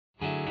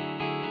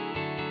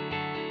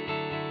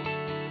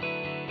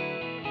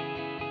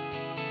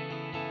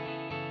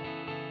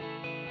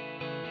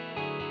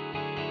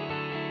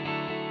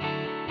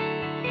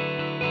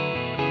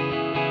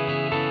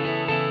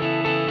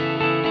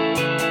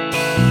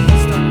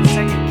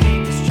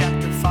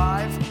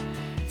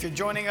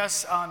joining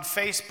us on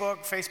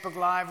Facebook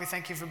Live. We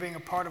thank you for being a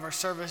part of our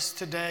service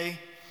today.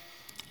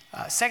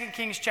 2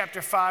 Kings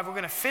chapter 5, we're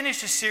going to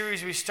finish a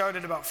series we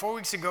started about 4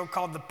 weeks ago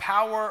called The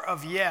Power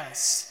of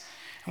Yes.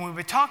 And we've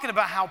been talking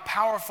about how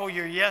powerful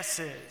your yes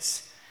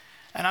is.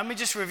 And let me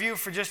just review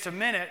for just a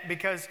minute,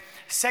 because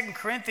 2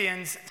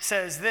 Corinthians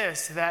says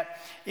this,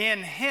 that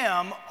in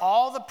him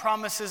all the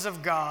promises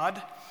of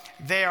God,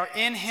 they are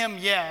in him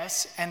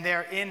yes, and they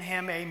are in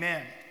him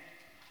amen.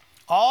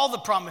 All the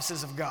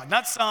promises of God,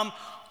 not some,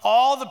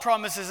 all the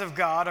promises of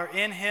God are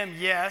in him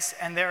yes,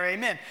 and they're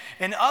amen.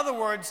 In other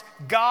words,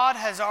 God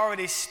has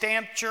already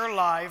stamped your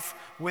life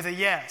with a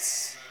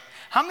yes.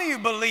 How many of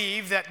you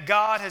believe that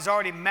God has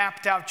already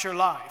mapped out your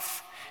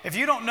life? If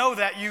you don't know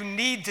that, you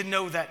need to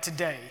know that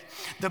today.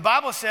 The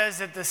Bible says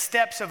that the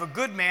steps of a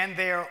good man,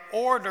 they are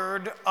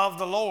ordered of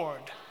the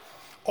Lord.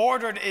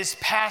 Ordered is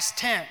past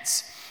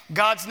tense.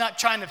 God's not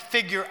trying to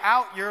figure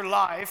out your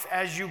life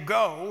as you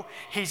go.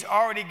 He's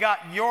already got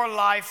your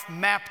life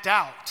mapped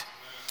out.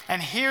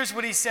 And here's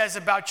what he says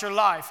about your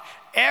life.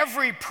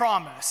 Every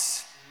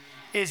promise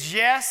is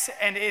yes,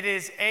 and it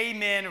is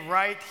amen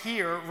right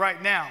here,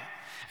 right now.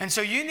 And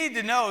so you need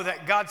to know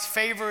that God's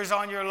favor is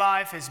on your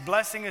life. His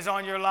blessing is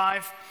on your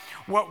life.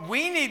 What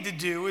we need to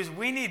do is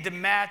we need to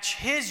match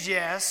his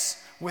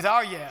yes with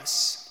our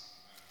yes.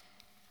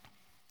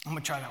 I'm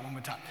going to try that one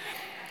more time.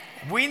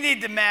 We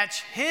need to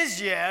match his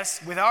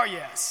yes with our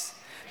yes.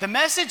 The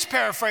Message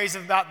paraphrase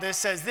about this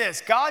says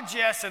this: God's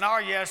yes and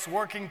our yes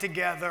working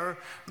together,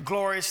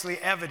 gloriously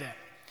evident.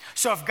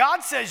 So if God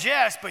says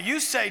yes, but you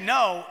say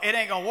no, it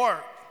ain't going to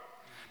work.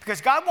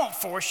 Because God won't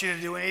force you to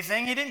do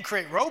anything. He didn't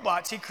create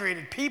robots. He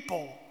created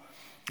people.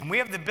 And we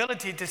have the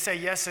ability to say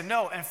yes and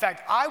no. In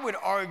fact, I would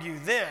argue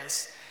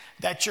this,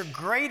 that your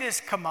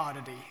greatest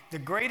commodity, the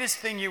greatest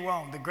thing you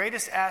own, the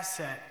greatest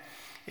asset,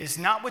 is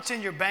not what's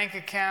in your bank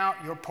account,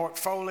 your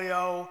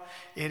portfolio.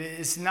 It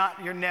is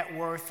not your net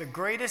worth. The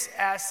greatest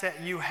asset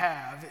you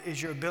have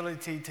is your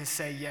ability to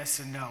say yes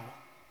and no.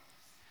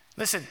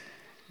 Listen,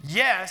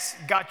 yes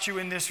got you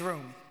in this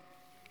room.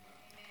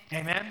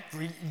 Amen?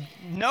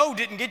 No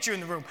didn't get you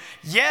in the room.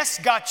 Yes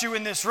got you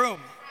in this room.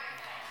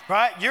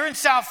 Right? You're in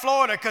South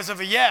Florida because of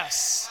a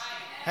yes.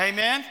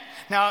 Amen?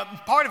 Now,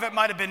 part of it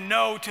might have been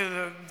no to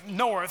the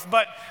north,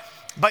 but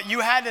you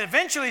had to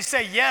eventually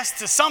say yes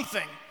to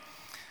something.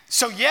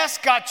 So yes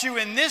got you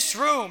in this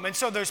room. And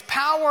so there's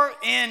power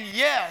in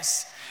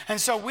yes. And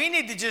so we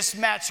need to just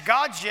match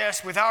God's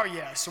yes with our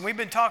yes. And we've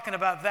been talking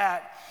about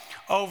that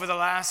over the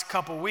last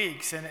couple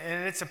weeks. And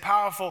it's a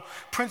powerful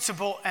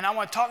principle. And I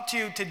want to talk to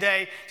you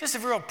today, just a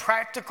real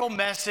practical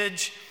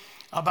message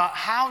about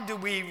how do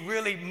we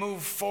really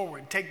move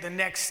forward, take the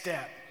next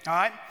step. All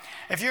right?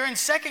 If you're in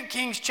 2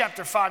 Kings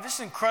chapter 5, this is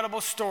an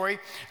incredible story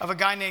of a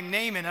guy named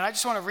Naaman. And I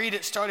just want to read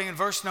it starting in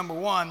verse number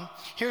 1.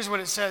 Here's what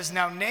it says.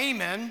 Now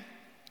Naaman,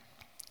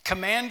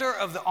 commander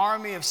of the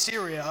army of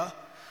Syria,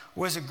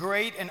 was a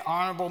great and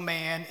honorable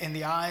man in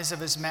the eyes of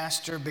his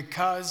master,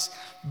 because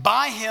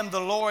by him the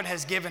Lord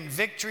has given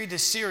victory to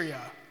Syria.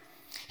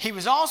 He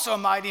was also a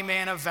mighty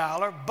man of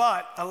valor,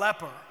 but a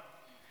leper.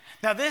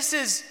 Now this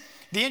is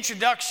the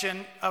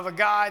introduction of a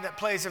guy that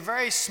plays a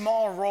very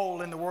small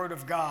role in the Word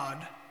of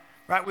God.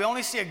 Right? We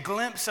only see a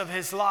glimpse of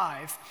his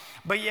life,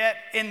 but yet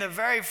in the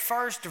very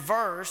first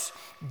verse,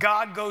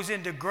 God goes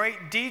into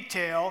great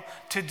detail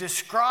to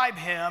describe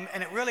him,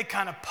 and it really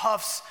kind of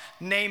puffs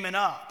Naaman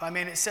up. I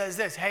mean, it says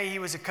this: hey, he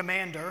was a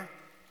commander,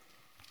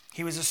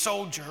 he was a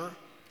soldier,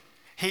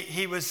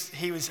 he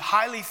was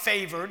highly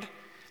favored.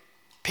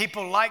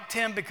 People liked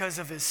him because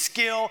of his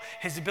skill,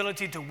 his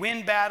ability to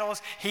win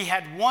battles. He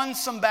had won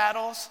some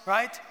battles,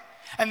 right?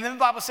 And then the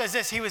Bible says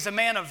this: he was a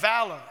man of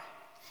valor,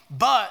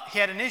 but he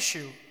had an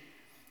issue.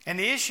 And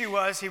the issue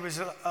was he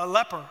was a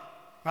leper,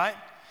 right?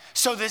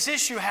 So this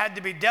issue had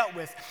to be dealt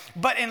with.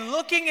 But in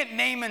looking at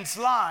Naaman's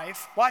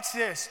life, watch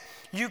this,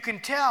 you can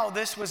tell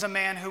this was a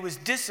man who was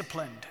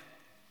disciplined,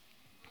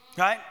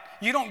 right?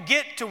 You don't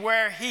get to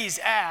where he's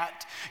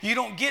at. You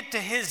don't get to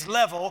his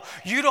level.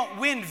 You don't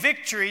win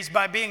victories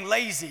by being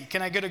lazy.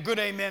 Can I get a good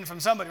amen from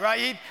somebody,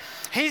 right?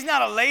 He's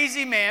not a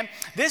lazy man.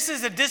 This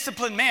is a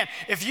disciplined man.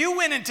 If you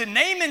went into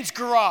Naaman's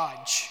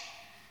garage,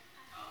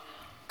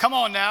 come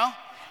on now,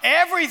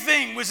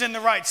 everything was in the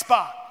right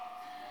spot.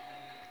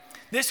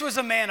 This was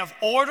a man of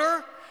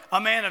order,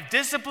 a man of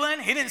discipline.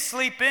 He didn't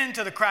sleep in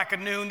till the crack of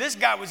noon. This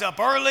guy was up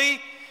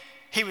early.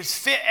 He was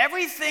fit.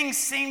 Everything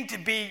seemed to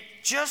be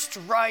just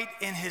right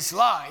in his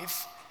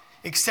life,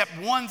 except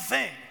one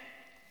thing.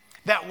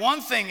 That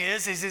one thing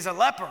is he's a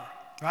leper,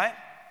 right?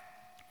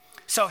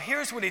 So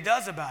here's what he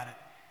does about it.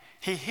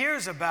 He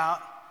hears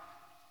about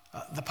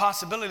the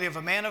possibility of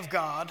a man of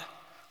God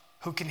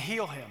who can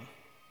heal him,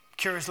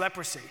 cure his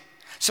leprosy.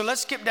 So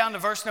let's skip down to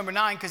verse number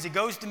 9, because he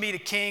goes to meet a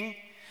king.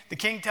 The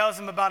king tells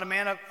him about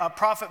a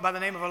prophet by the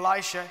name of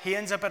Elisha. He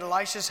ends up at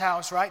Elisha's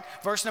house, right?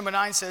 Verse number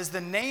 9 says,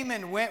 then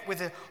Naaman went with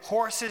the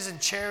horses and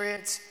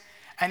chariots,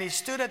 and he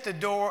stood at the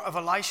door of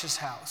Elisha's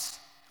house.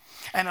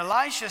 And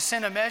Elisha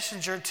sent a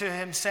messenger to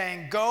him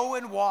saying, go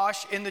and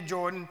wash in the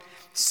Jordan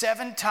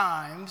 7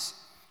 times,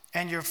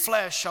 and your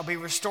flesh shall be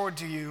restored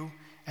to you,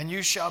 and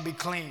you shall be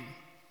clean."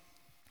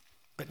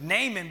 But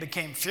Naaman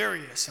became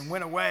furious and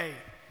went away.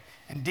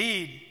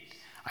 "Indeed,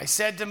 I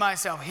said to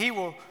myself, he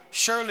will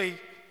surely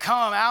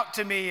come out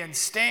to me and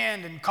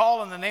stand and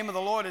call on the name of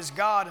the Lord his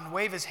God and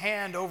wave his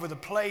hand over the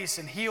place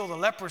and heal the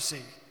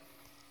leprosy."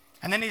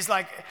 And then he's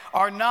like,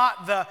 "Are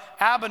not the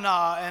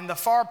Abana and the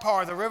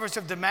Pharpar, the rivers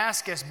of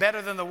Damascus, better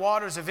than the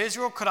waters of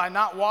Israel? Could I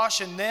not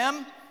wash in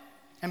them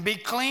and be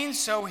clean?"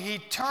 So he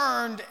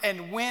turned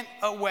and went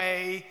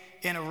away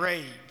in a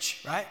rage,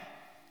 right?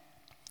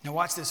 Now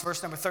watch this,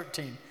 verse number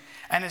 13.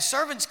 "And his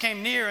servants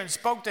came near and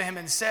spoke to him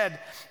and said,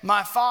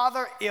 'My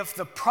father, if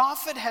the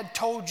prophet had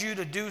told you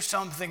to do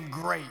something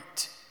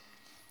great,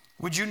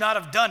 would you not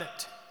have done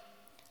it?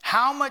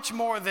 How much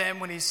more then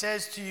when he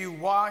says to you,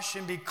 wash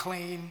and be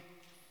clean?'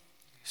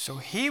 So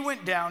he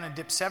went down and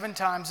dipped 7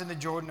 times in the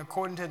Jordan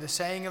according to the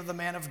saying of the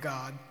man of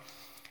God.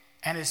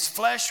 And his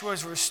flesh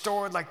was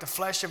restored like the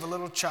flesh of a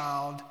little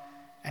child,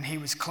 and he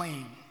was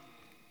clean."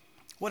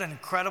 What an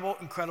incredible,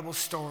 incredible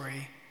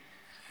story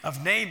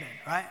of Naaman,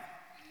 right?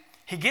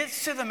 He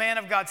gets to the man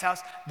of God's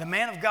house. The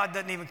man of God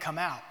doesn't even come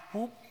out.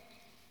 Whoop,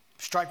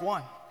 strike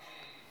one.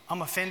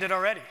 I'm offended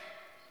already.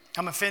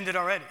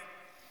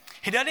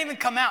 He doesn't even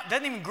come out,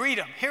 doesn't even greet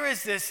him. Here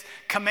is this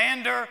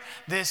commander,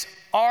 this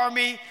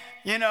army,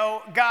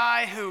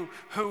 guy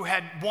who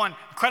had won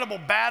incredible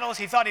battles.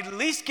 He thought he'd at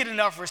least get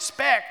enough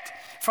respect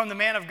from the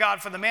man of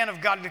God for the man of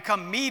God to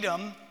come meet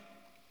him.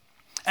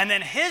 And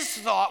then his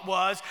thought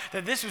was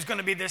that this was going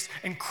to be this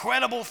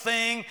incredible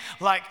thing,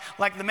 like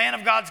the man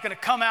of God's going to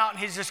come out and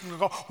he's just going to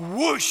go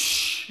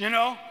whoosh,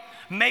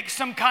 make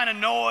some kind of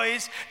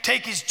noise,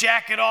 take his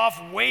jacket off,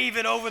 wave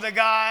it over the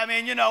guy.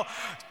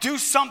 Do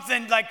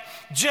something like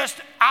just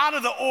out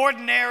of the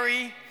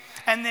ordinary.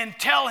 And then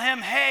tell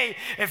him, "Hey,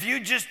 if you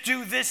just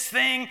do this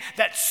thing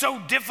that's so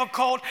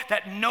difficult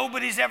that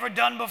nobody's ever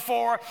done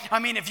before,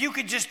 if you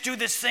could just do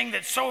this thing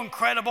that's so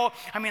incredible,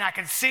 I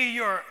can see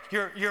you're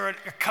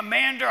a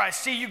commander. I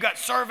see you got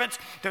servants.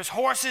 There's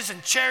horses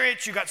and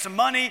chariots. You got some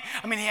money."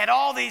 He had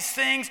all these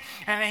things,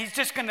 and he's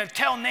just going to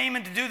tell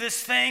Naaman to do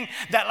this thing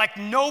that like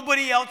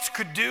nobody else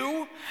could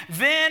do.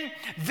 Then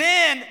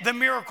the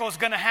miracle is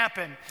going to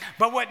happen.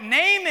 But what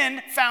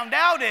Naaman found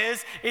out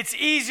is it's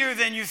easier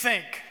than you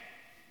think.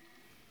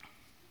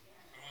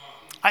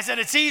 I said,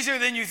 it's easier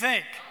than you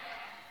think.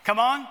 Come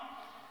on.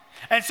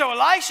 And so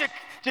Elisha,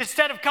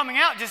 instead of coming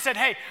out, just said,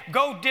 "Hey,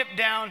 go dip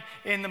down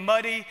in the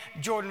muddy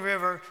Jordan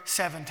River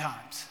 7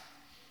 times.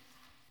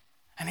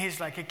 And he's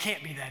like, it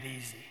can't be that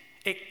easy.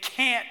 It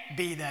can't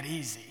be that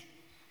easy.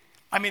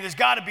 There's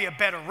got to be a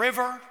better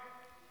river.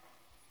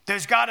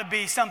 There's got to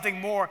be something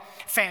more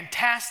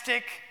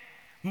fantastic,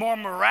 more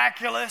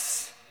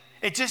miraculous.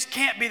 It just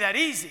can't be that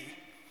easy.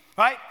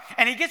 Right?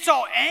 And he gets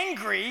all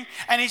angry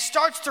and he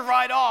starts to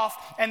ride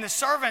off, and the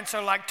servants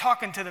are like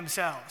talking to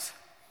themselves.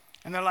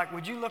 And they're like,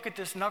 "Would you look at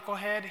this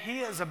knucklehead?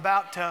 He is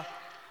about to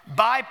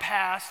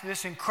bypass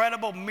this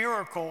incredible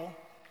miracle,"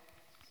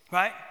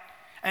 right?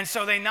 And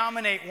so they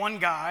nominate one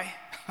guy,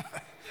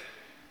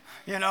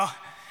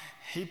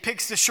 he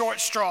picks the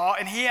short straw,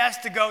 and he has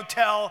to go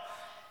tell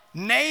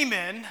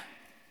Naaman,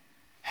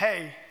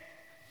 "Hey,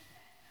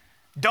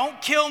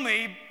 don't kill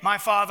me, my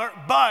father,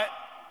 but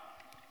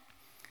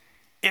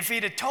if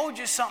he'd have told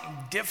you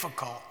something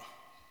difficult,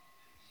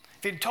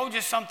 if he'd told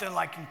you something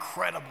like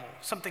incredible,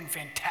 something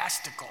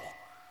fantastical,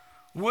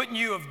 wouldn't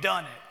you have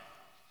done it?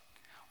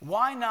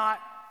 Why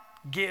not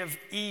give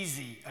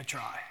easy a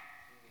try?"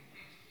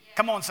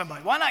 Come on,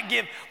 somebody. Why not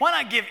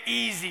give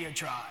easy a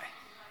try?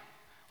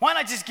 Why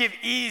not just give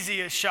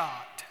easy a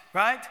shot,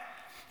 right?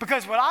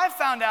 Because what I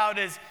found out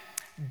is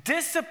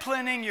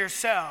disciplining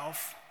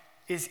yourself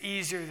is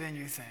easier than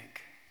you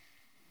think.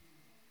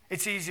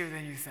 It's easier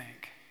than you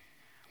think.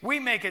 We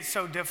make it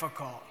so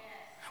difficult.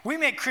 We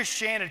make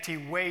Christianity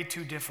way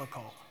too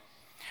difficult.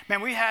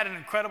 Man, we had an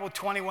incredible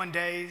 21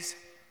 days.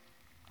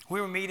 We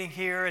were meeting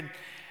here,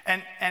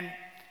 and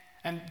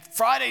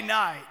Friday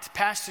night,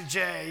 Pastor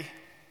Jay,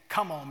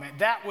 come on, man,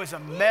 that was a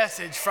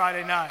message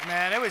Friday night,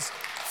 man. It was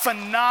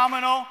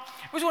phenomenal.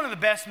 It was one of the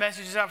best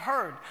messages I've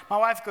heard. My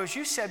wife goes,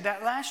 "You said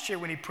that last year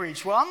when he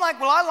preached." Well, I'm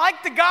like, I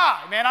like the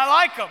guy, man. I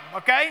like him,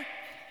 okay?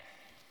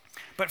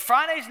 But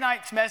Friday's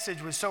night's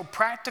message was so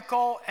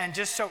practical and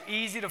just so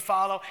easy to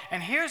follow.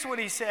 And here's what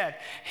he said.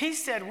 He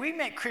said, we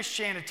make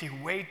Christianity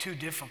way too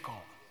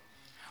difficult.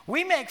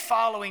 We make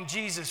following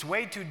Jesus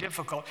way too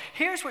difficult.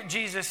 Here's what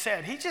Jesus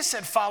said. He just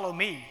said, "Follow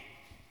me."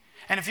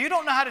 And if you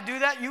don't know how to do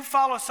that, you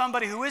follow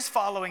somebody who is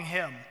following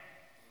him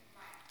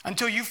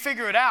until you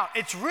figure it out.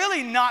 It's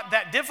really not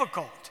that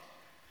difficult.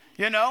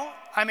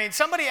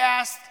 Somebody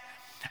asked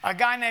a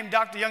guy named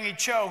Dr. Young-E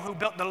Cho, who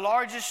built the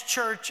largest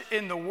church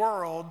in the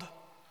world,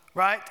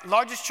 right?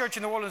 Largest church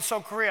in the world in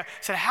Seoul, Korea,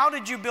 said, "How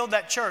did you build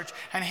that church?"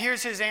 And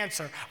here's his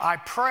answer: "I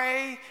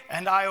pray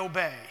and I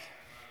obey."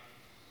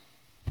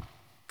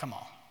 Come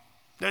on.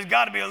 There's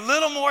got to be a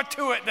little more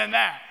to it than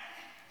that.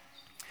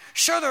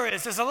 Sure there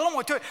is. There's a little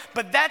more to it.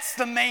 But that's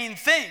the main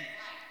thing.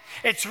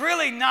 It's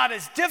really not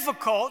as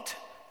difficult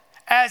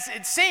as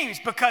it seems,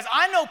 because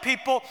I know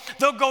people,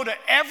 they'll go to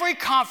every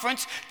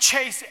conference,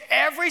 chase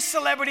every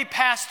celebrity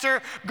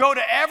pastor, go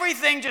to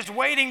everything just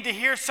waiting to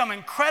hear some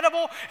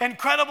incredible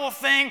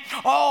thing.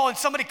 Oh, and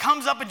somebody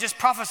comes up and just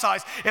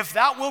prophesies, if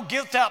thou will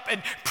get up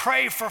and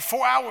pray for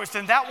 4 hours,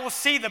 then that will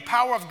see the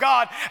power of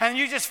God. And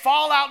you just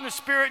fall out in the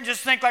spirit and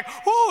just think like,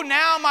 ooh,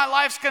 now my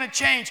life's going to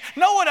change.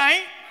 No, it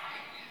ain't.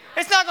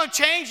 It's not going to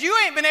change. You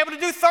ain't been able to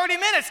do 30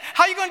 minutes.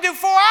 How are you going to do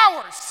 4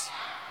 hours?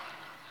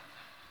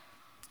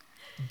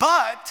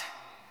 But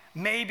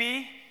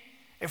maybe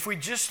if we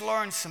just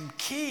learn some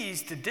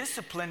keys to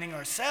disciplining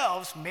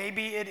ourselves,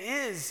 maybe it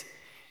is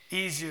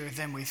easier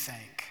than we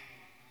think,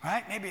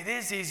 right? Maybe it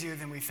is easier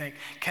than we think.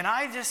 Can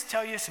I just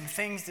tell you some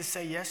things to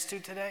say yes to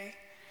today?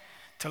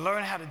 To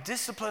learn how to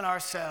discipline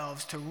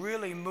ourselves to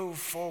really move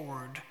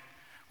forward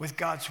with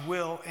God's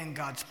will and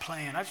God's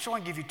plan. I just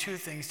want to give you 2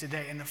 things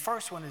today. And the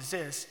first one is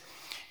this: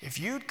 if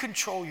you'd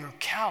control your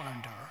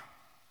calendar,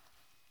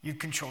 you'd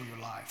control your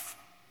life.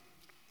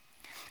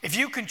 If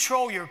you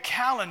control your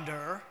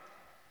calendar,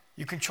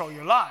 you control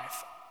your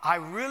life. I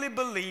really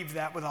believe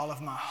that with all of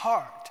my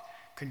heart.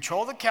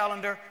 Control the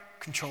calendar,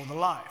 control the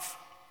life,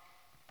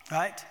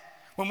 right?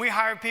 When we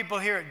hire people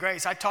here at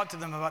Grace, I talked to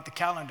them about the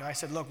calendar. I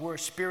said, look, we're a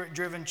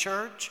spirit-driven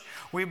church.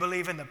 We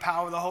believe in the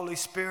power of the Holy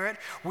Spirit.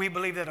 We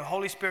believe that the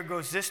Holy Spirit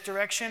goes this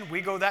direction.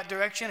 We go that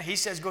direction. He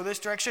says go this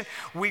direction.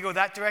 We go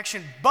that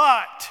direction.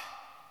 But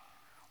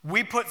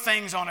we put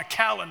things on a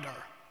calendar.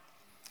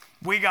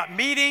 We got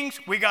meetings,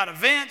 we got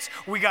events,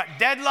 we got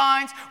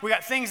deadlines, we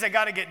got things that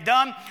got to get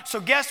done. So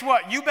guess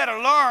what? You better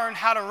learn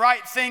how to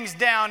write things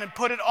down and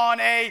put it on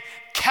a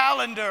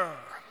calendar.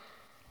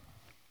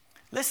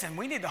 Listen,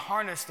 we need to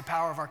harness the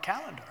power of our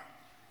calendar.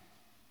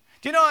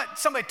 Do you know what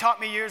somebody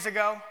taught me years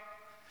ago?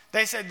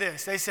 They said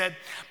this. They said,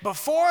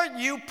 before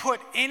you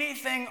put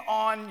anything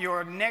on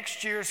your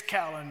next year's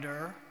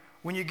calendar,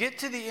 when you get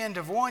to the end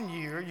of one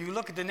year, you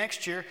look at the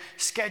next year,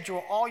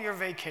 schedule all your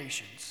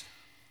vacations.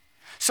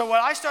 So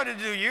what I started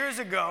to do years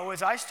ago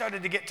is I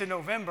started to get to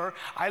November,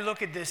 I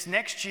look at this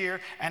next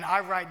year and I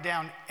write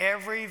down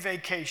every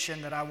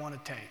vacation that I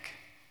want to take.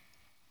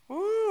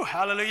 Ooh,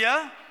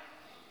 hallelujah.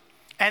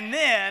 And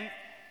then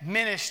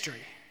ministry,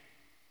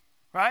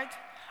 right?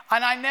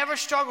 And I never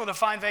struggle to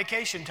find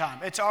vacation time.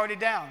 It's already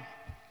down.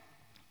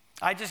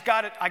 I just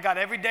got it. I got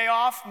every day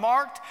off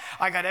marked.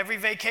 I got every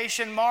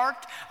vacation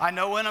marked. I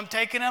know when I'm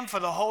taking them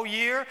for the whole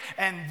year.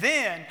 And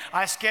then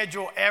I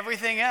schedule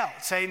everything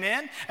else.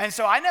 Amen? And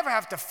so I never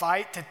have to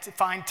fight to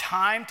find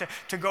time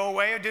to go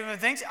away or do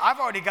different things. I've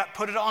already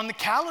put it on the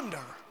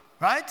calendar,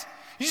 right?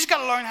 You just got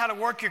to learn how to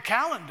work your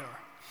calendar.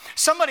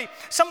 Somebody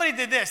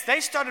did this. They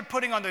started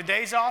putting on their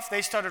days off.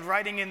 They started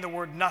writing in the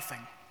word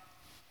nothing.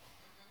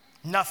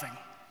 Nothing.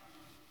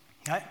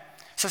 Right?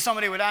 So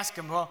somebody would ask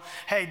him, well,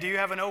 hey, do you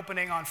have an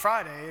opening on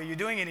Friday? Are you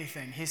doing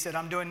anything? He said,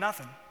 I'm doing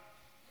nothing.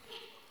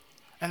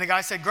 And the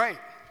guy said, great.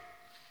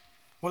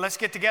 Well, let's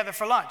get together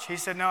for lunch. He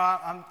said, no,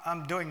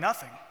 I'm doing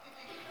nothing.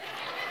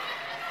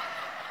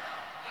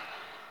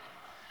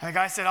 And the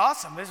guy said,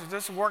 awesome,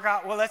 this will work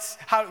out. Well,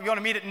 you want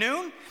to meet at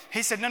noon?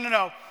 He said,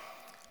 no,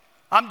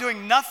 I'm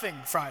doing nothing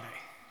Friday.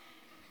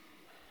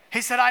 He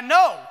said, I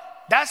know.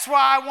 That's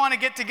why I want to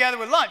get together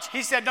with lunch.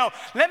 He said, no,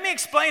 let me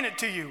explain it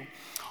to you.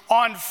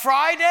 On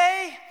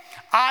Friday,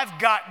 I've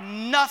got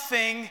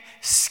nothing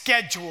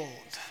scheduled.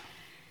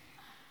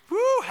 Woo,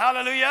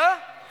 hallelujah.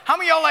 How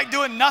many of y'all like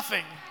doing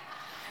nothing?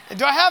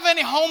 Do I have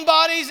any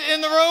homebodies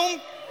in the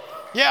room?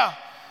 Yeah.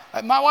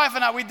 My wife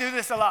and I, we do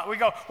this a lot. We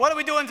go, what are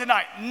we doing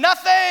tonight?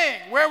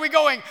 Nothing. Where are we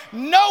going?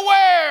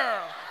 Nowhere.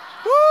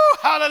 Woo,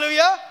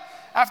 hallelujah.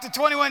 After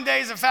 21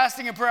 days of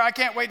fasting and prayer, I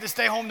can't wait to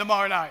stay home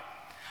tomorrow night.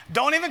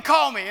 Don't even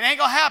call me. It ain't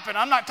going to happen.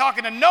 I'm not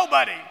talking to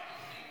nobody.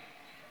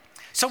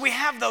 So we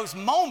have those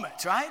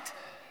moments, right?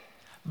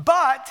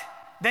 But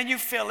then you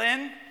fill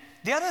in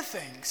the other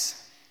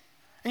things.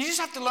 And you just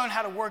have to learn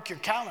how to work your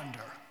calendar.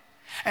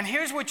 And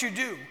here's what you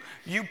do.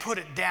 You put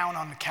it down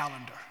on the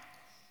calendar,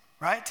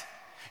 right?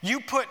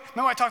 Remember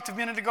I talked a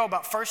minute ago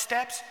about first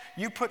steps?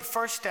 You put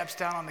first steps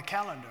down on the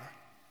calendar.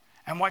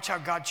 And watch how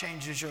God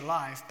changes your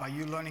life by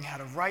you learning how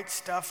to write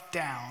stuff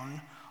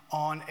down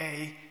on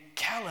a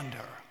calendar.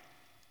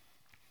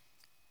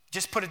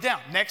 Just put it down.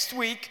 Next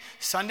week,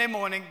 Sunday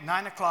morning,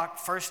 9 o'clock,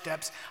 first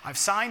steps. I've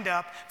signed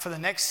up for the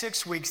next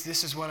 6 weeks.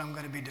 This is what I'm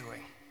going to be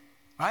doing,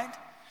 right?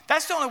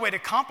 That's the only way to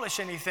accomplish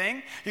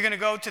anything. You're going to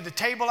go to the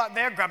table out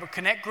there, grab a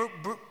Connect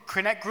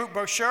Group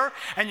brochure,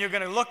 and you're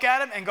going to look at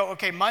them and go,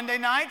 okay, Monday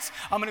nights,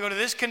 I'm going to go to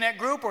this Connect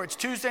Group, or it's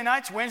Tuesday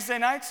nights, Wednesday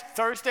nights,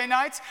 Thursday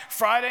nights,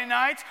 Friday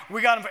nights.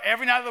 We got them for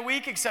every night of the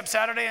week except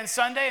Saturday and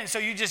Sunday. And so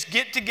you just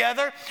get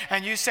together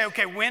and you say,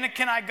 okay, when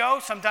can I go?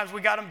 Sometimes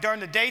we got them during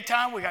the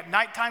daytime. We got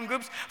nighttime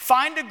groups.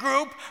 Find a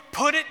group,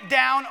 put it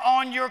down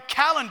on your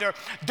calendar.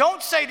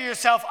 Don't say to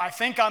yourself, I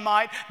think I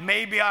might,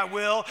 maybe I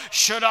will,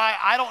 should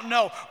I don't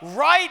know.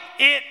 Write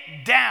it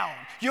down.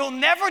 You'll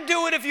never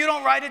do it if you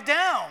don't write it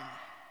down.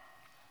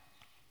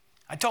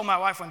 I told my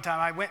wife one time,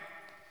 I went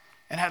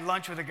and had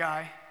lunch with a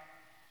guy,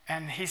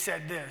 and he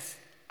said this.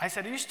 I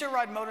said, are you still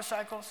riding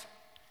motorcycles?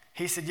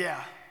 He said,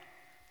 yeah.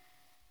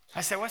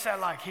 I said, what's that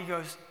like? He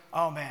goes,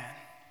 oh man.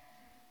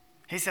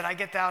 He said, I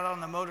get out on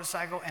the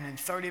motorcycle and in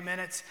 30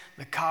 minutes,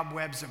 the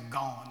cobwebs are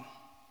gone.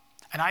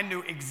 And I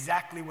knew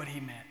exactly what he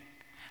meant.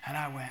 And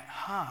I went,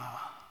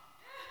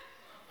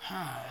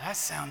 that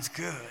sounds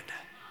good.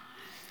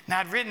 Now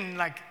I'd ridden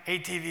like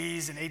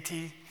ATVs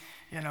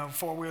and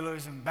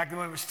four-wheelers, and back then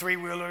it was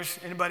three-wheelers.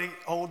 Anybody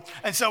old?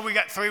 And so we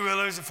got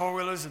three-wheelers and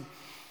four-wheelers and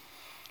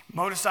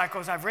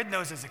motorcycles. I've ridden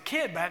those as a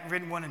kid, but I hadn't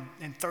ridden one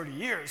in 30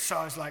 years. So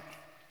I was like,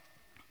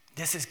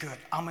 this is good.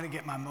 I'm going to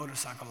get my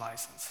motorcycle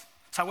license.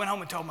 So I went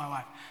home and told my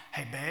wife,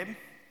 hey, babe,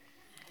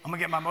 I'm going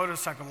to get my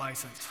motorcycle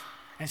license.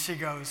 And she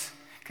goes,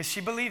 because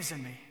she believes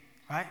in me,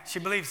 right? She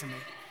believes in me.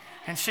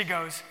 And she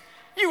goes,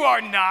 you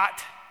are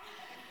not.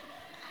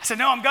 I said,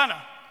 no, I'm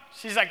gonna.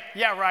 She's like,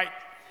 yeah, right.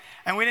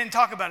 And we didn't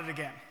talk about it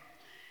again.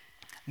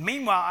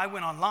 Meanwhile, I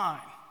went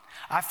online.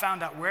 I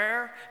found out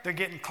where they're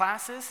getting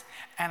classes,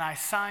 and I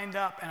signed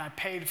up and I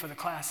paid for the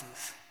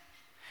classes.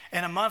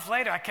 And a month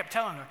later, I kept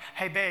telling her,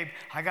 hey, babe,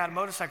 I got a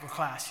motorcycle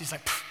class. She's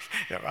like,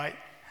 yeah, right.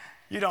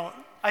 You don't.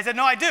 I said,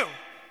 no, I do.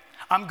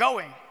 I'm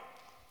going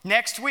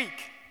next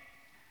week.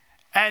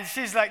 And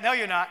she's like, no,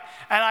 you're not.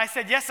 And I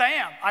said, yes, I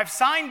am. I've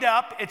signed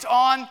up. It's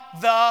on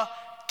the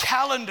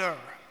calendar.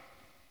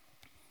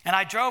 And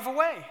I drove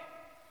away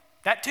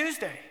that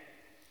Tuesday.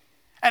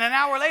 And an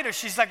hour later,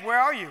 she's like, where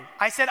are you?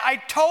 I said, I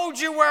told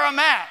you where I'm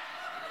at.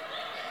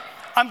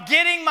 I'm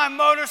getting my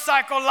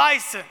motorcycle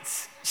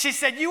license. She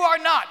said, you are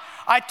not.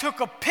 I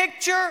took a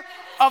picture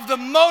of the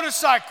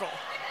motorcycle.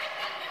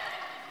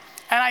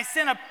 And I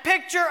sent a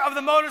picture of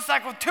the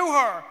motorcycle to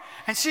her.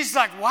 And she's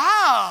like,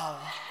 wow,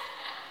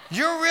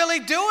 you're really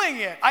doing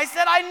it. I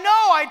said, I know,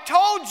 I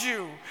told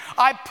you.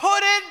 I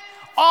put it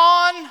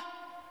on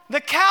the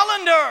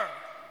calendar.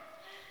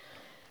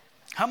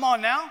 Come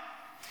on now.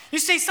 You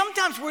see,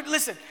 sometimes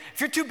listen, if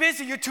you're too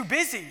busy, you're too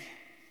busy.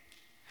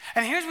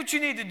 And here's what you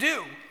need to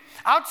do.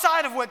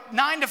 Outside of what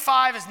 9 to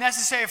 5 is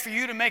necessary for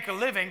you to make a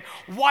living,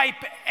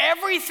 wipe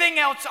everything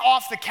else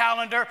off the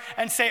calendar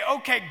and say,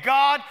 okay,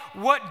 God,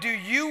 what do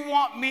you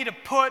want me to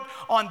put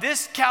on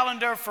this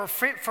calendar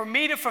for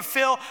me to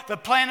fulfill the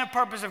plan and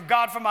purpose of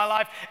God for my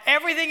life?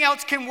 Everything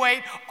else can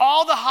wait.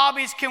 All the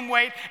hobbies can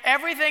wait.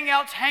 Everything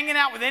else, hanging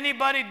out with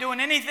anybody, doing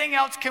anything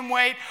else can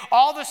wait.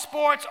 All the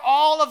sports,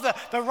 all of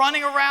the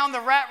running around,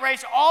 the rat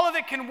race, all of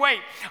it can wait.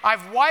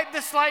 I've wiped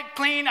the slate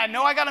clean. I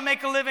know I got to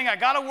make a living. I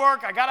got to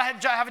work. I got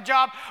to have a job.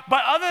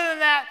 But other than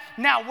that,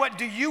 now what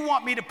do you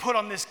want me to put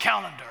on this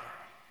calendar?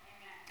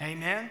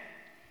 Amen?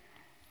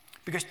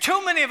 Because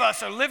too many of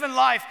us are living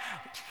life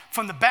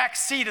from the back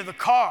seat of the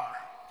car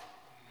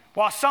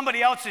while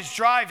somebody else is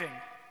driving.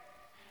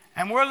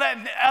 And we're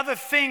letting other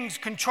things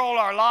control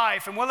our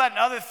life, and we're letting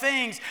other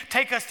things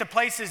take us to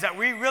places that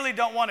we really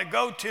don't want to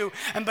go to.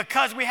 And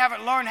because we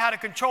haven't learned how to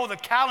control the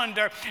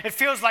calendar, it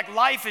feels like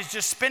life is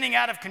just spinning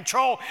out of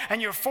control,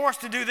 and you're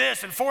forced to do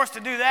this and forced to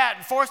do that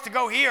and forced to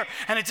go here.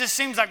 And it just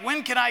seems like,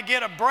 when can I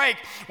get a break?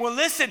 Well,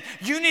 listen,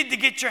 you need to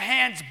get your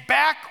hands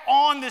back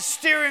on the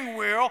steering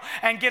wheel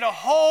and get a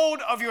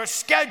hold of your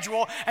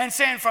schedule and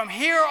saying, from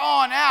here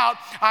on out,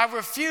 I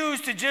refuse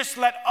to just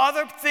let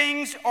other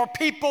things or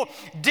people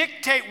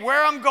dictate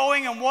where I'm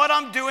going and what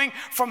I'm doing.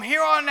 From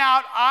here on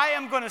out, I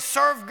am going to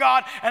serve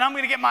God, and I'm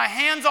going to get my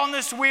hands on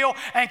this wheel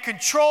and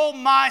control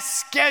my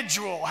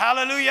schedule.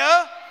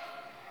 Hallelujah.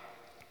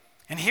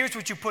 And here's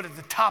what you put at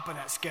the top of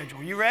that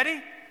schedule. You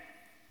ready?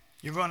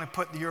 You're going to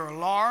put your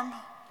alarm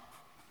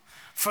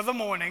for the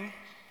morning,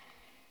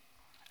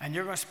 and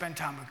you're going to spend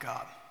time with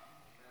God.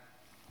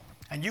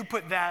 And you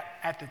put that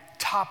at the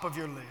top of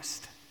your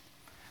list.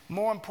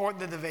 More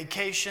important than the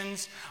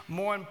vacations,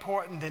 more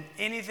important than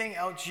anything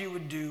else you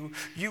would do.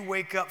 You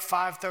wake up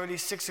 5:30,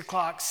 6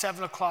 o'clock,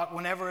 7 o'clock,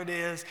 whenever it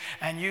is,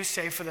 and you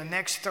say, for the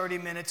next 30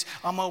 minutes,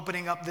 I'm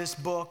opening up this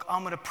book.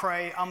 I'm going to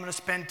pray. I'm going to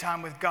spend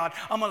time with God.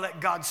 I'm going to let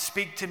God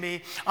speak to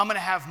me. I'm going to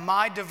have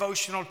my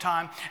devotional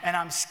time, and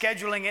I'm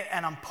scheduling it,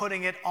 and I'm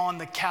putting it on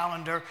the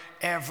calendar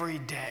every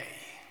day.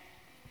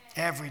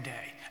 Every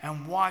day.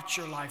 And watch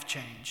your life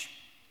change.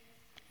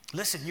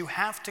 Listen, you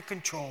have to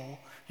control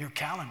your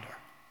calendar.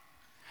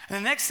 And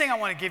the next thing I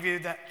want to give you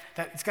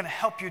that's going to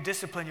help you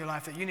discipline your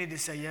life, that you need to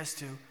say yes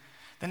to,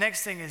 the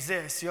next thing is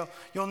this.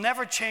 You'll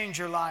never change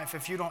your life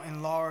if you don't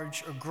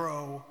enlarge or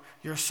grow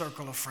your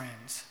circle of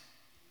friends.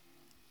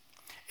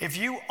 If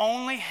you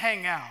only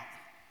hang out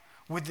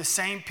with the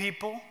same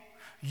people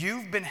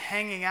you've been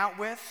hanging out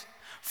with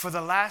for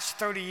the last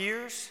 30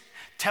 years,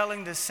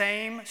 telling the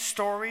same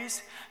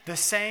stories, the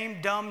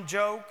same dumb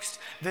jokes,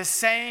 the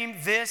same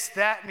this,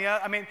 that, and the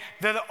other. I mean,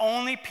 they're the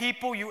only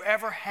people you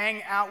ever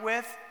hang out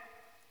with.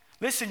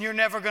 Listen, you're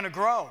never going to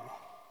grow.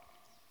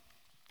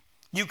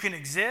 You can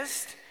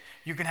exist.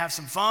 You can have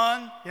some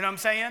fun. You know what I'm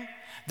saying?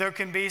 There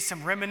can be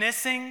some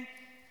reminiscing,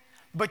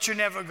 but you're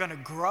never going to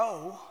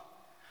grow,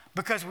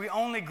 because we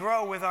only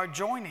grow with our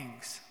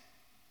joinings.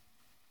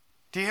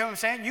 Do you hear what I'm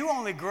saying? You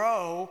only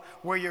grow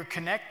where you're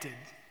connected.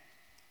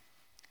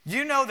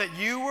 You know that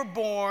you were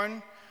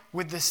born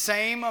with the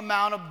same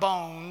amount of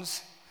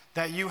bones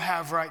that you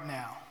have right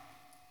now.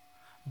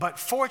 But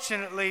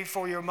fortunately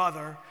for your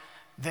mother,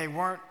 they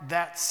weren't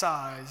that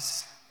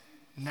size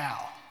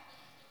now.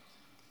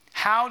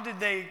 How did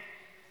they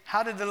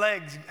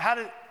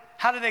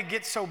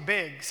get so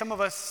big? Some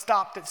of us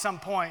stopped at some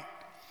point.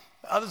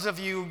 Others of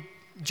you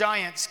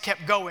giants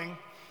kept going.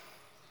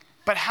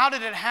 But how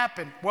did it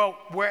happen? Well,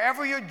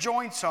 wherever your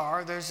joints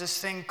are, there's this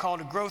thing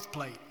called a growth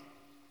plate.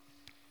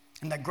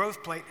 And that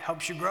growth plate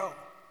helps you grow.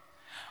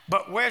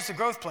 But where's the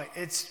growth plate?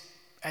 It's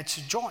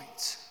your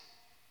joints.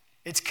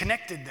 It's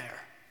connected there.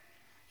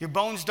 Your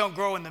bones don't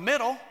grow in the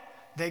middle.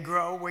 They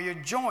grow where your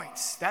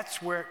joints.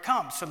 That's where it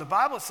comes. So the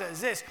Bible says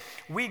this: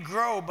 we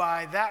grow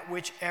by that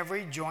which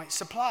every joint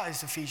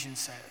supplies, Ephesians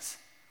says.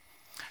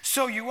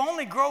 So you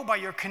only grow by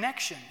your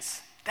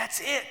connections. That's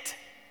it.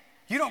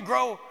 You don't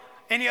grow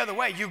any other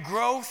way. You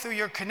grow through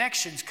your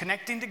connections,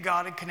 connecting to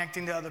God and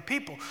connecting to other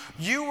people.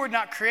 You were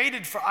not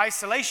created for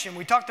isolation.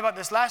 We talked about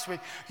this last week.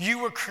 You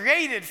were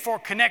created for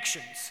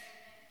connections.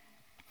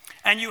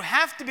 And you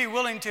have to be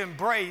willing to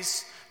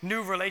embrace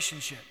new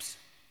relationships.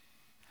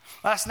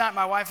 Last night,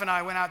 my wife and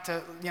I went out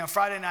to,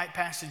 Friday night,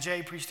 Pastor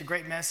Jay preached a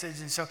great message.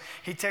 And so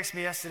he texted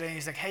me yesterday and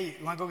he's like, hey,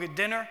 you want to go get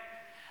dinner?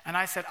 And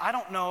I said, I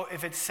don't know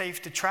if it's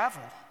safe to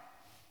travel.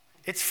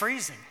 It's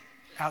freezing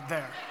out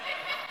there.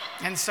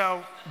 And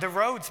so the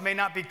roads may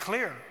not be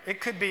clear. It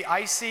could be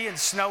icy and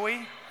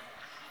snowy.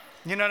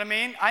 You know what I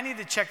mean? I need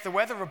to check the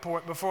weather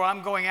report before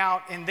I'm going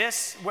out in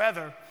this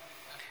weather.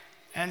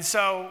 And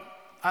so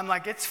I'm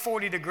like, it's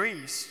 40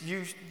 degrees.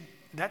 You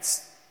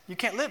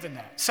can't live in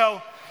that.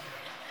 So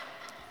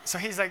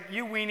he's like,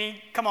 you weenie,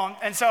 come on.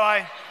 And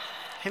so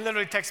he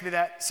literally texted me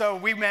that. So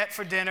we met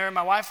for dinner.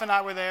 My wife and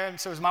I were there. And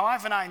so it was my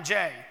wife and I and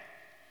Jay.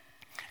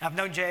 I've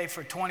known Jay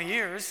for 20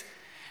 years.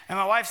 And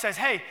my wife says,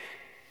 hey,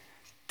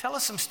 tell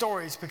us some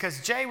stories,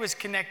 because Jay was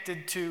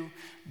connected to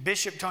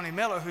Bishop Tony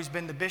Miller, who's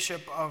been the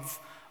bishop of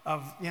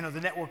the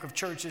network of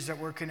churches that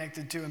we're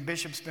connected to, and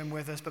Bishop's been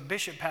with us. But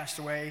Bishop passed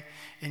away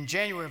in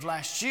January of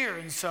last year,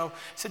 and so I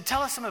said,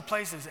 tell us some of the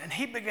places. And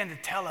he began to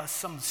tell us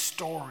some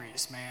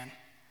stories, man.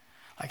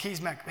 Like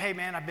hey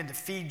man, I've been to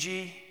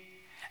Fiji.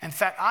 In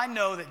fact, I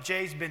know that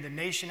Jay's been to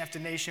nation after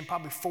nation,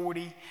 probably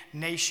 40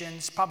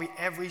 nations, probably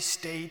every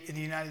state in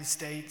the United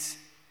States.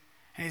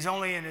 And he's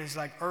only in his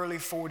early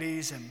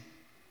 40s, and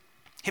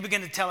he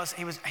began to tell us,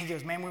 he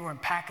goes, man, we were in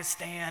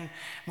Pakistan.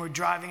 We were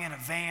driving in a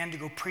van to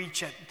go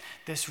preach at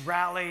this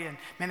rally. And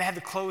man, they had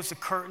to close the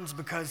curtains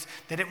because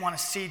they didn't want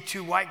to see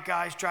two white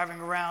guys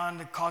driving around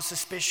and cause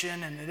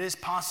suspicion. And it is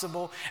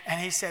possible. And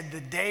he said, the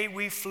day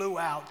we flew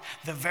out,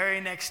 the very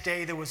next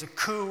day, there was a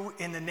coup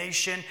in the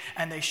nation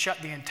and they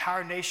shut the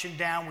entire nation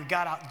down. We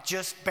got out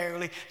just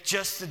barely,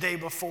 just the day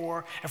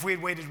before. If we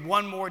had waited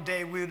one more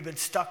day, we would have been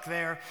stuck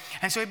there.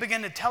 And so he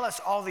began to tell us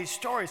all these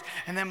stories.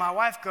 And then my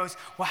wife goes,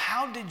 well,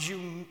 how did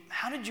you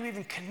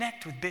even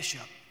connect with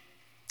Bishop?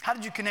 How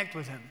did you connect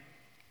with him?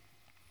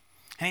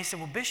 And he said,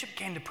 well, Bishop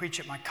came to preach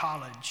at my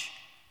college,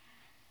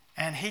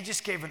 and he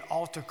just gave an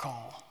altar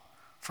call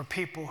for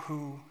people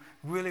who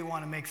really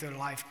want to make their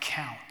life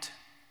count.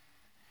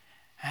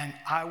 And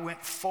I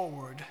went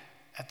forward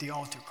at the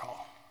altar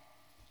call.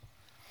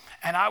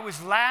 And I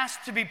was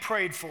last to be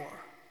prayed for.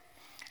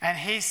 And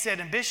he said,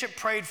 and Bishop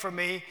prayed for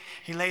me.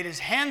 He laid his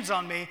hands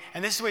on me,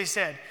 and this is what he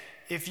said: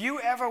 if you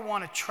ever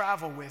want to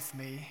travel with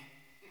me,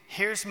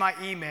 here's my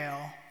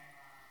email.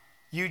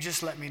 You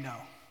just let me know.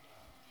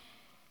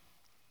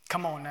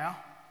 Come on now.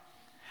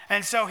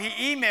 And so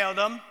he emailed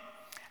him,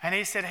 and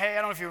he said, hey, I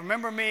don't know if you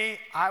remember me.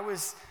 I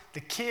was the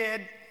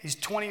kid. He's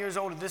 20 years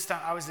old at this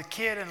time. I was the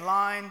kid in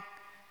line.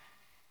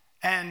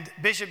 And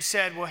Bishop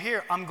said, well,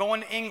 here, I'm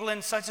going to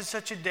England such and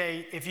such a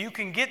day. If you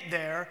can get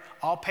there,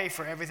 I'll pay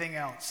for everything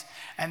else.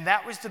 And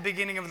that was the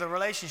beginning of the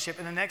relationship.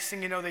 And the next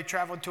thing you know, they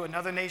traveled to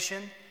another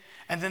nation,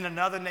 and then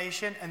another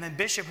nation. And then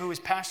Bishop, who was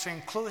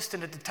pastoring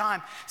Clewiston at the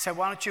time, said,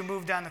 why don't you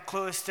move down to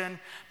Clewiston,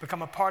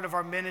 become a part of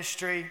our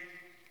ministry?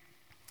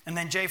 And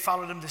then Jay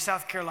followed him to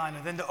South Carolina,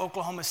 then to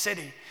Oklahoma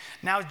City.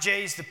 Now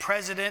Jay's the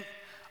president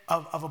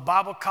of a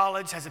Bible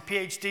college, has a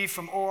PhD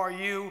from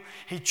ORU.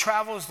 He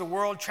travels the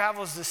world,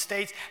 travels the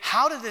states.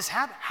 How did this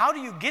happen? How do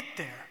you get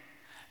there?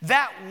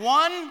 That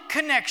one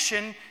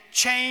connection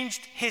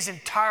changed his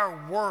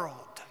entire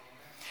world.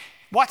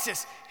 Watch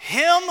this.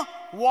 Him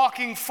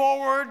walking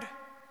forward,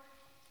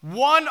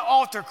 one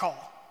altar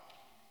call.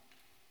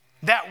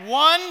 That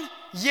one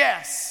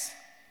yes.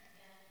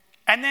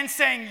 And then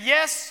saying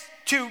yes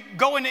to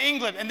go into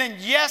England, and then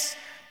yes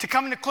to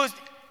come into Clewiston.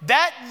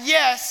 That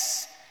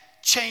yes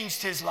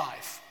changed his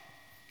life.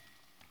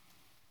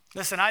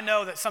 Listen, I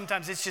know that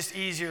sometimes it's just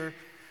easier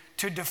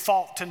to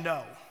default to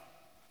no.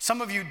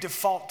 Some of you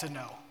default to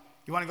no.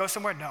 You want to go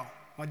somewhere? No.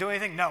 Want to do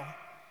anything? No.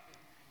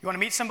 You want to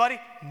meet somebody?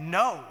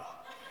 No.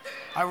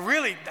 I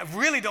really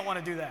don't want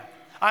to do that.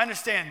 I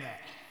understand that.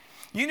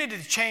 You need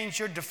to change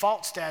your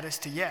default status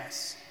to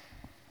yes.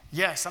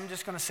 Yes, I'm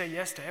just going to say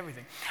yes to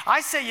everything.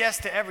 I say yes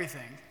to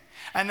everything.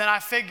 And then I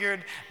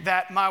figured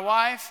that my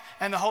wife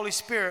and the Holy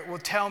Spirit will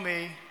tell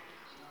me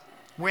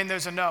when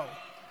there's a no.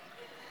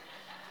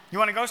 You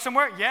want to go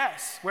somewhere?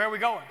 Yes. Where are we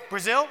going?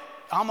 Brazil?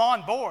 I'm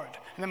on board.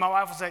 And then my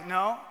wife was like,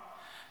 no,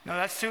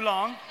 that's too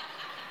long.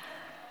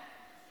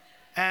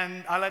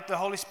 and I let the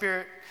Holy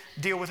Spirit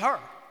deal with her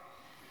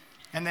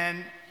and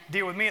then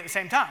deal with me at the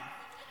same time.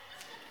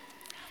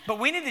 But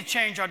we need to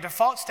change our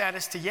default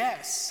status to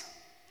yes.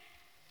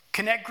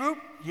 Connect group?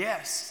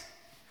 Yes.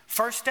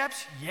 First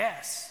steps?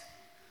 Yes.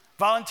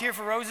 Volunteer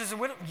for Roses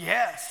and Widows?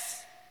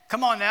 Yes.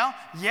 Come on now.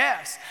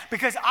 Yes.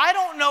 Because I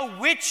don't know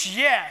which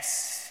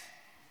yes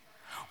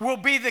will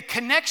be the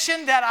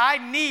connection that I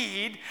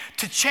need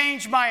to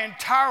change my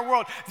entire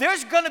world.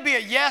 There's going to be a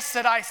yes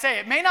that I say.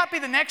 It may not be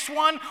the next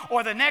one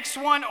or the next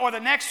one or the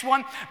next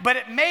one, but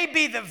it may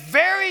be the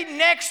very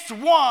next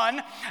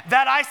one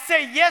that I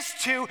say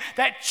yes to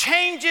that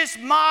changes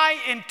my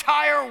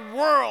entire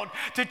world,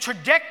 the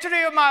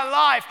trajectory of my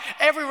life,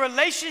 every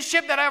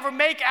relationship that I ever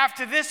make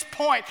after this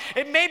point.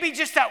 It may be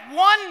just that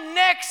one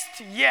next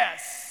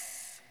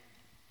yes.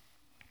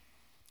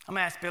 I'm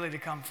going to ask Billy to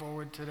come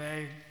forward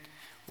today.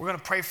 We're going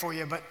to pray for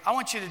you, but I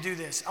want you to do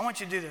this. I want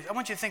you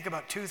to think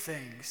about two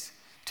things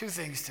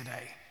today.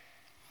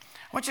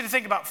 I want you to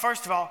think about,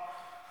 first of all,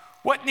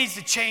 what needs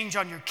to change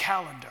on your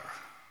calendar.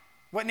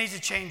 What needs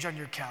to change on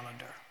your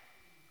calendar?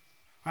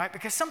 Right?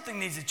 Because something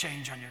needs to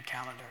change on your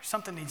calendar.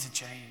 Something needs to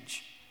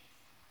change.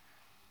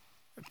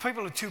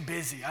 People are too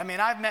busy. I mean,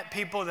 I've met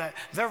people that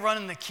they're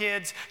running the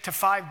kids to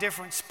 5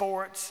 different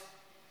sports,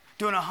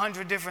 doing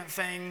 100 different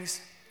things.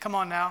 Come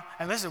on now.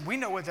 And listen, we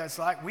know what that's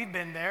like. We've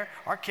been there.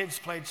 Our kids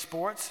played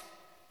sports.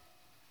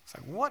 It's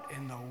like, what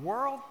in the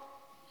world?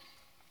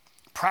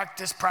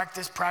 Practice,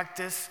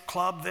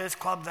 club this,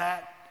 club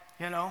that,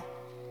 you know.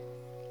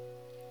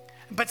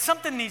 But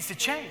something needs to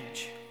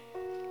change.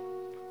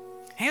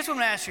 Here's what I'm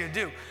going to ask you to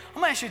do. I'm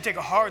going to ask you to take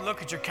a hard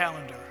look at your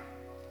calendar.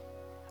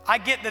 I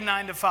get the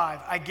 9 to 5.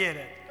 I get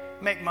it.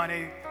 Make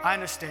money. I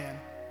understand.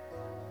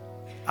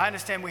 I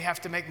understand we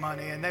have to make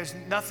money, and there's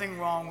nothing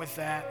wrong with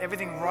that.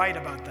 Everything right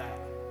about that.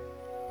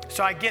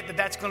 So I get that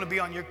that's going to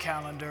be on your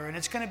calendar, and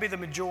it's going to be the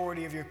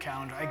majority of your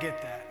calendar. I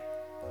get that.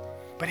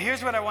 But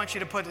here's what I want you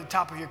to put at the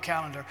top of your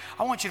calendar.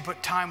 I want you to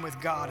put time with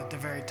God at the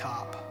very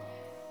top.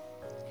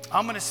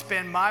 I'm going to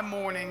spend my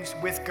mornings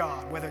with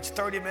God, whether it's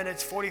 30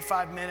 minutes,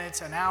 45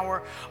 minutes, an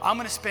hour. I'm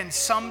going to spend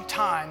some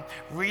time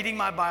reading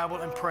my Bible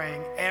and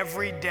praying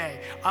every day.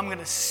 I'm going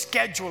to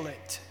schedule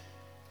it.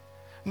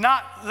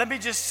 Not, let me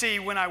just see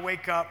when I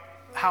wake up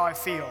how I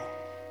feel.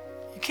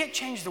 You can't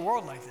change the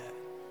world like that.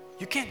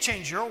 You can't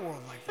change your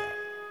world like that.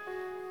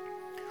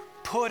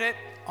 Put it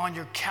on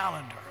your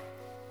calendar,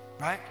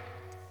 right?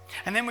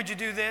 And then would you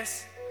do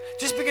this?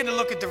 Just begin to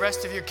look at the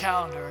rest of your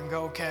calendar and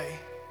go, okay,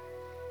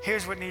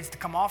 here's what needs to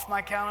come off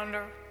my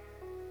calendar.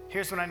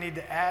 Here's what I need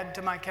to add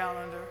to my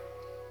calendar.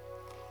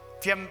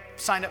 If you haven't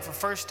signed up for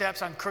First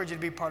Steps, I encourage you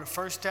to be part of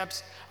First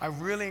Steps. I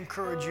really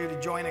encourage you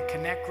to join a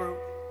Connect group,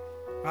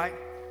 right?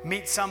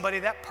 Meet somebody.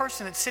 That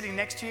person that's sitting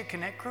next to you at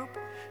Connect group,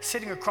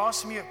 sitting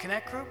across from you at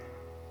Connect group,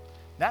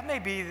 that may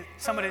be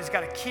somebody that's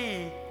got a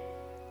key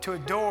to a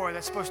door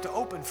that's supposed to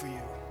open for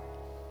you.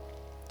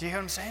 Do you hear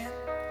what I'm saying?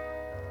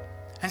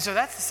 And so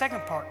that's the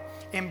second part.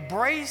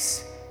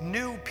 Embrace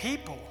new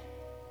people.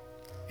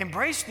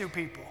 Embrace new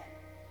people.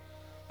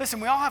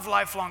 Listen, we all have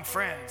lifelong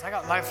friends. I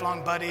got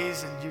lifelong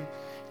buddies, and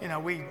you know,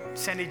 we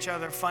send each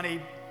other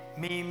funny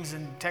memes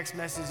and text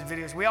messages and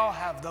videos. We all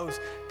have those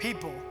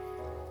people.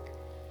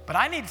 But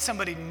I need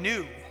somebody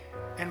new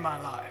in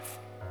my life.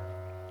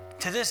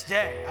 To this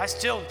day, I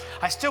still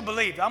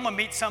believe I'm going to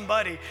meet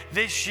somebody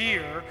this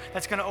year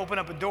that's going to open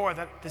up a door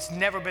that's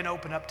never been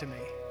opened up to me.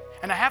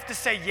 And I have to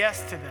say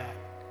yes to that.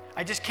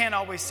 I just can't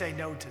always say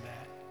no to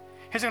that.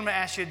 Here's what I'm going to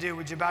ask you to do.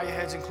 Would you bow your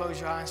heads and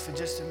close your eyes for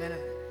just a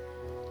minute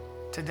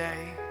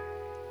today?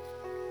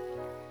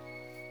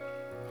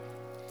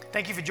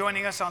 Thank you for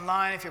joining us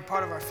online. If you're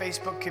part of our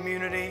Facebook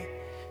community,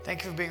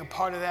 thank you for being a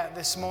part of that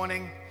this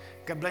morning.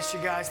 God bless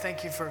you guys.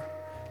 Thank you for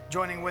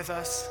joining with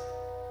us.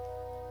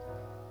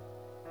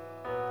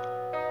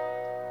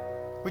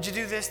 Would you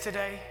do this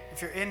today?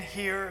 If you're in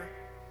here,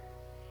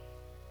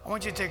 I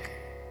want you to take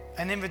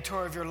an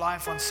inventory of your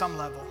life on some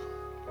level.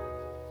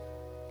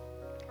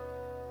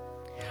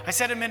 I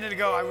said a minute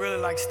ago, I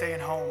really like staying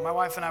home. My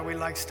wife and I, we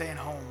like staying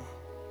home.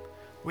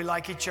 We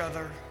like each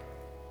other.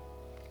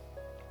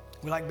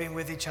 We like being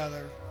with each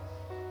other.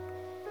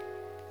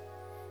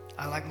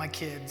 I like my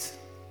kids.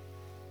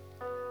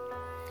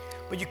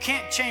 But you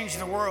can't change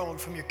the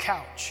world from your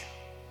couch.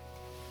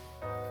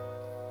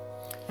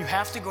 You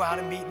have to go out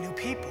and meet new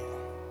people.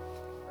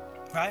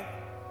 Right?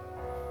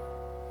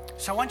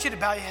 So I want you to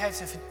bow your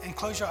heads and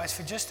close your eyes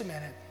for just a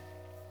minute.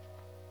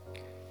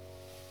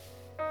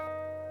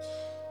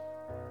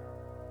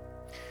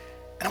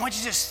 And I want you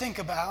to just think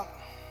about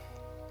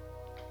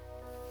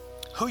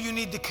who you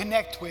need to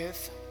connect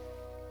with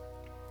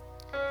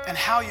and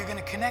how you're going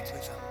to connect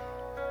with them.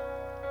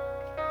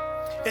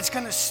 It's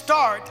going to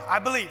start, I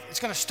believe,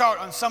 it's going to start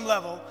on some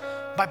level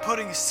by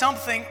putting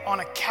something on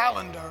a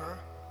calendar,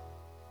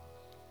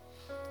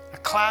 a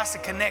class, a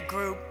Connect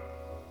group,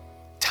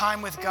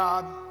 time with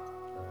God.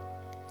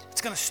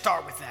 It's going to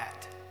start with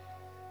that.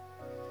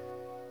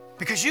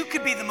 Because you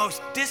could be the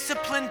most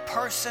disciplined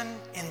person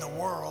in the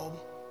world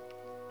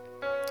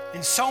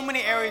in so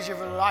many areas of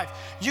your life.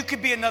 You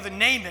could be another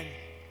Naaman.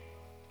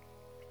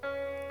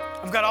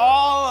 I've got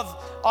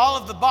all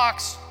of the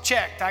box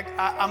checked.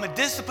 I'm a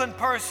disciplined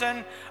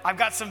person. I've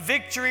got some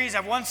victories.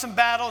 I've won some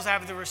battles. I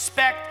have the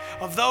respect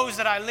of those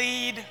that I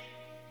lead.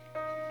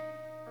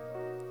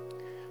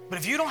 But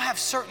if you don't have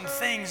certain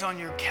things on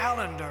your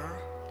calendar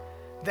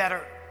that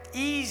are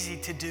easy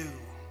to do,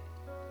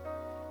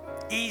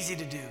 the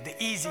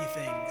easy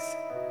things,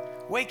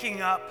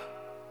 waking up,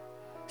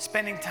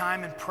 spending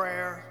time in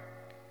prayer,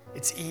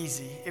 it's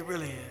easy. It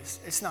really is.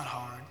 It's not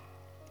hard.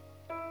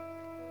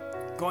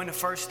 Going to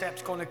First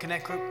Steps, going to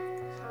Connect Group.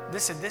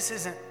 Listen, this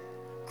isn't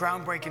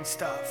groundbreaking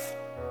stuff.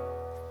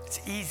 It's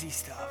easy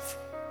stuff.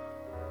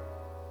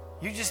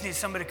 You just need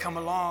somebody to come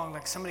along,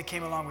 like somebody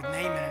came along with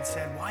Naaman and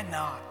said, why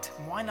not?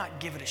 Why not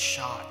give it a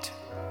shot?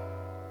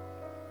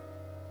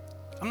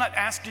 I'm not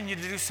asking you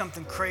to do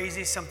something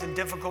crazy, something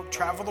difficult,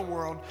 travel the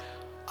world.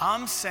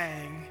 I'm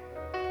saying,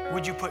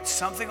 would you put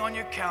something on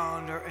your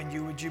calendar and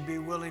would you be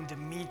willing to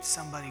meet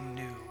somebody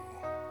new?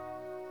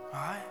 All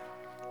right?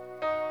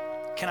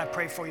 Can I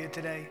pray for you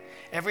today?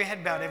 Every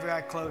head bowed, every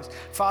eye closed.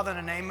 Father, in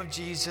the name of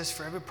Jesus,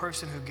 for every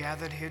person who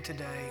gathered here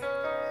today,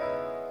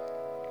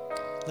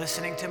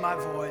 listening to my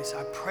voice,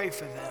 I pray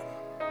for them.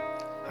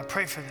 I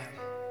pray for them.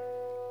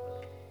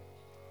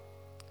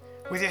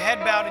 With your head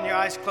bowed and your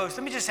eyes closed,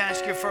 let me just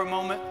ask you for a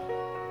moment.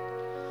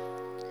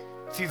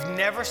 If you've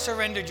never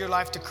surrendered your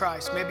life to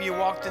Christ, maybe you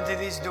walked into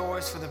these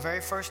doors for the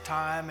very first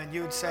time and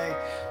you would say,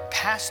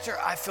 Pastor,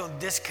 I feel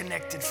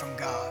disconnected from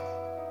God.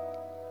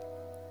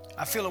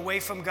 I feel away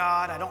from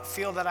God. I don't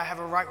feel that I have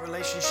a right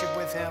relationship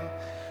with Him.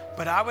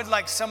 But I would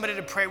like somebody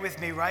to pray with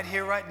me right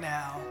here, right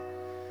now,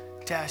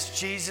 to ask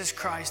Jesus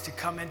Christ to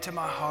come into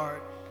my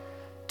heart,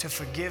 to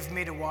forgive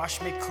me, to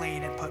wash me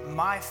clean, and put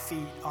my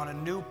feet on a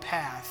new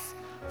path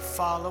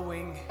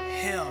following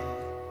Him.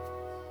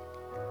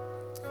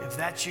 If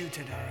that's you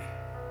today,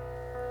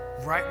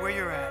 right where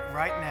you're at,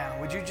 right now,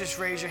 would you just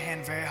raise your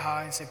hand very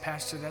high and say,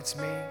 Pastor, that's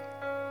me.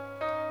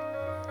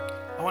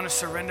 I want to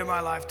surrender my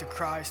life to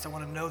Christ. I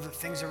want to know that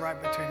things are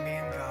right between me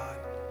and God.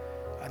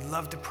 I'd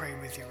love to pray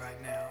with you right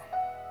now.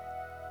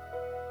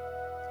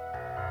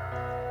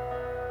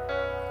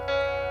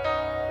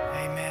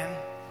 Amen.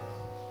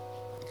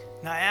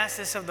 Now I asked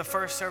this of the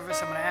first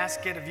service. I'm going to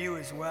ask it of you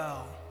as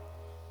well.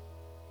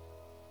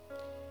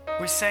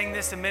 We sang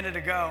this a minute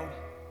ago.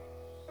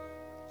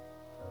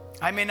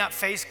 I may not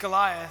face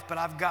Goliath, but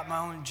I've got my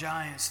own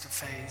giants to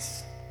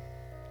face.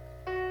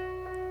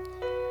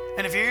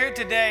 And if you're here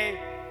today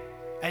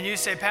and you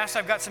say, Pastor,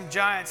 I've got some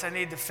giants I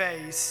need to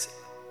face,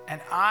 and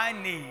I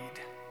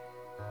need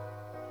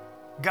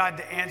God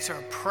to answer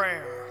a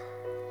prayer.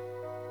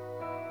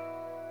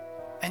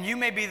 And you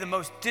may be the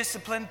most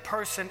disciplined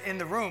person in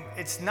the room.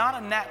 It's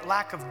not a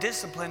lack of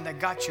discipline that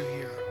got you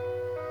here.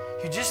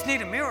 You just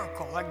need a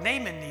miracle like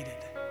Naaman needed.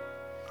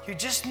 You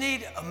just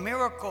need a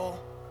miracle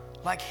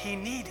like he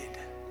needed.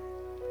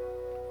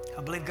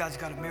 I believe God's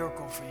got a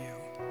miracle for you.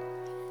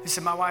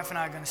 Listen, my wife and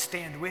I are going to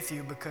stand with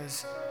you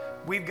because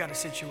we've got a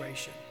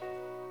situation.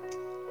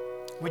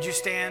 Would you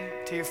stand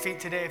to your feet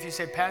today if you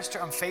say,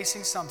 Pastor, I'm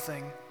facing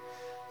something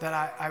that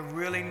I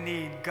really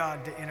need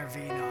God to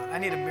intervene on. I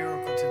need a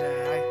miracle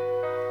today.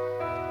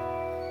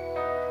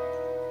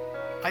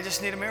 I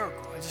just need a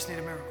miracle. I just need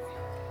a miracle.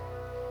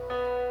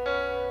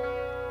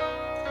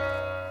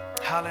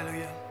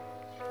 Hallelujah.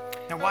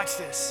 Now watch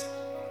this.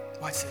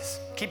 Watch this.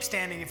 Keep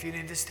standing if you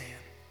need to stand.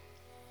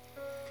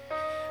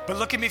 But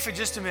look at me for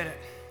just a minute.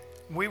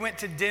 We went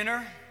to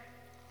dinner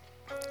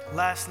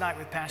last night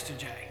with Pastor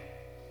Jay.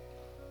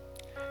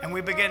 And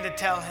we began to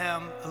tell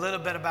him a little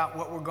bit about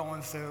what we're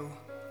going through.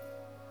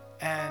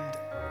 And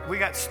we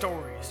got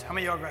stories. How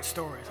many of y'all got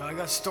stories? I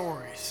got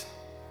stories.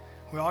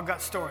 We all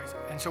got stories.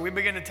 And so we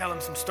began to tell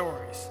him some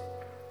stories.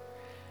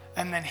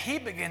 And then he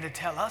began to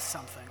tell us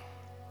something.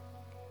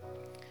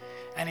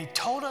 And he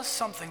told us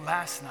something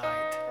last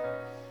night.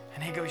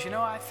 And he goes,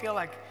 I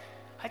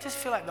just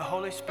feel like the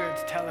Holy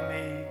Spirit's telling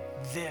me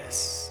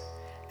this.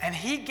 And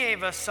he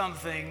gave us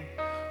something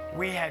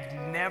we had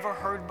never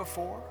heard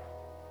before.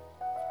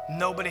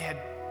 Nobody had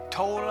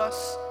told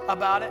us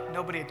about it.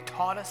 Nobody had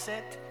taught us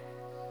it.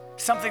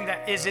 Something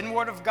that is in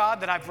Word of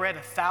God that I've read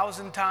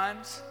 1,000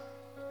 times.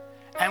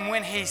 And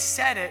when he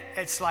said it,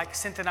 it's like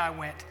Cynthia and I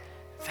went,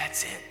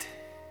 that's it.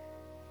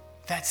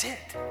 That's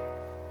it.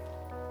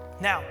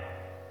 Now,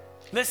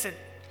 listen,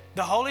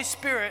 the Holy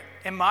Spirit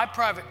in my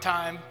private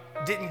time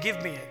didn't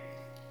give me it.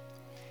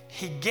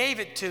 He gave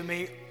it to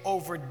me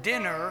over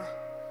dinner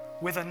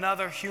with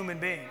another human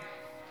being.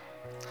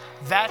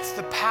 That's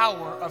the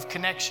power of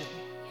connection.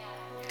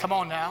 Come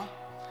on now.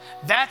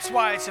 That's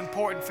why it's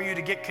important for you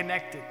to get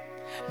connected.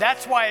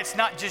 That's why it's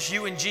not just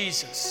you and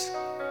Jesus.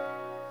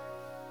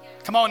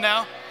 Come on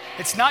now.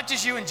 It's not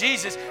just you and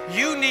Jesus.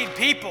 You need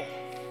people.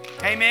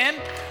 Amen.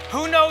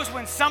 Who knows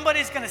when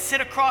somebody's going to sit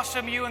across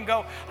from you and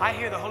go, I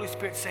hear the Holy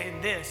Spirit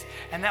saying this,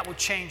 and that will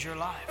change your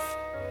life.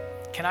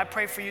 Can I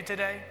pray for you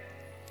today?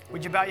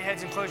 Would you bow your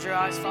heads and close your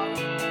eyes,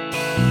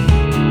 Father?